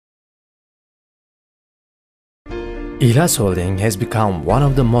İlas Holding has become one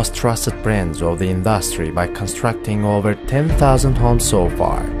of the most trusted brands of the industry by constructing over 10,000 homes so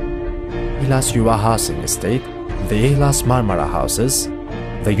far. İlas Yuva Housing Estate, the İlas Marmara Houses,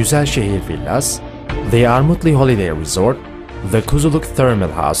 the Güzelşehir Villas, the Armutli Holiday Resort, the Kuzuluk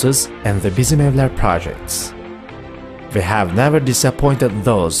Thermal Houses, and the Bizim Evler projects. We have never disappointed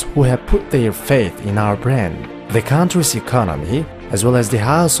those who have put their faith in our brand. The country's economy, as well as the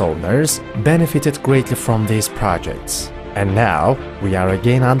house owners, benefited greatly from these projects. And now, we are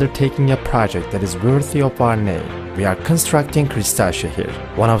again undertaking a project that is worthy of our name. We are constructing Kristalşehir,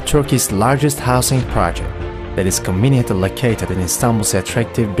 one of Turkey's largest housing projects, that is conveniently located in Istanbul's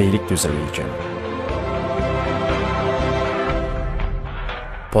attractive Beylikdüzü region.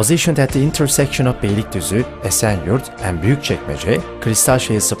 Positioned at the intersection of Beylikdüzü, Esenyurt, and Büyükçekmece,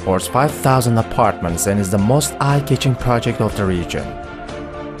 Kristalşehir supports 5,000 apartments and is the most eye-catching project of the region.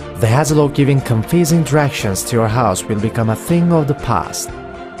 The hassle of giving confusing directions to your house will become a thing of the past.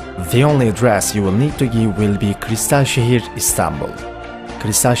 The only address you will need to give will be Kristalşehir, Istanbul.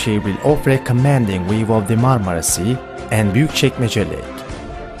 Kristalşehir will offer a commanding view of the Marmara Sea and Büyükçekmece Lake.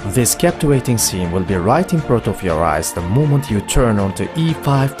 This captivating scene will be right in front of your eyes the moment you turn onto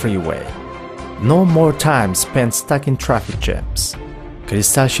E5 freeway. No more time spent stuck in traffic jams.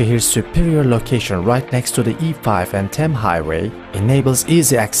 Kristalşehir's superior location right next to the E5 and Tem highway enables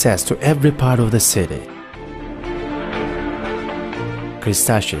easy access to every part of the city.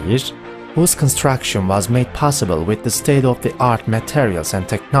 Kristalşehir, whose construction was made possible with the state-of-the-art materials and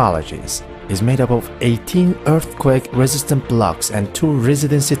technologies, is made up of 18 earthquake-resistant blocks and 2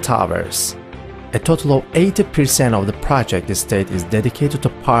 residency towers. A total of 80% of the project estate is dedicated to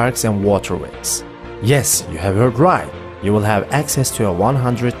parks and waterways. Yes, you have heard right. You will have access to a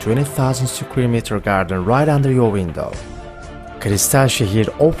 120,000 square meter garden right under your window. Kristalşehir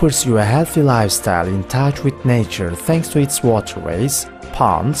offers you a healthy lifestyle in touch with nature thanks to its waterways,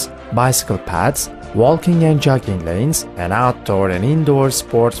 ponds, bicycle paths, walking and jogging lanes, and outdoor and indoor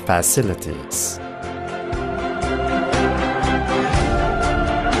sports facilities.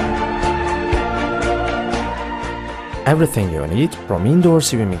 Everything you need, from indoor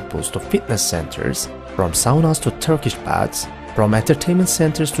swimming pools to fitness centers, from saunas to Turkish baths, from entertainment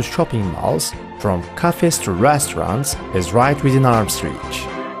centers to shopping malls, from cafes to restaurants, is right within arm's reach.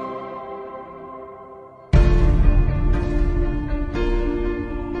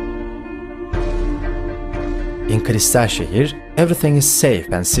 In Kristalşehir, everything is safe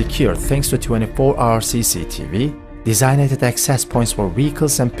and secure thanks to 24-hour CCTV, designated access points for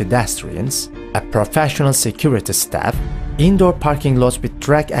vehicles and pedestrians, a professional security staff, indoor parking lots with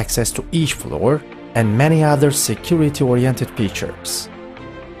direct access to each floor, and many other security-oriented features.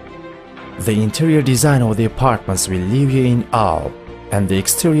 The interior design of the apartments will leave you in awe, and the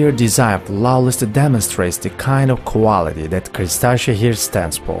exterior design flawlessly demonstrates the kind of quality that Kristalşehir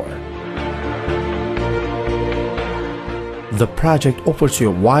stands for. The project offers you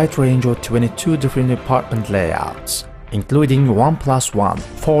a wide range of 22 different apartment layouts, including 1+1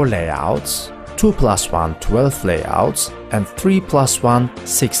 4 layouts, 2+1 12 layouts, and 3+1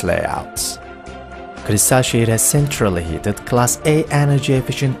 6 layouts. Kristalşehir has centrally heated Class A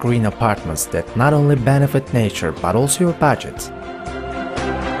energy-efficient green apartments that not only benefit nature but also your budget.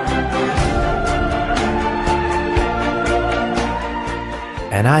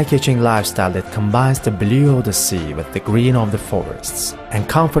 An eye-catching lifestyle that combines the blue of the sea with the green of the forests, and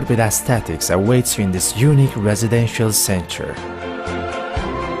comfort with aesthetics awaits you in this unique residential center.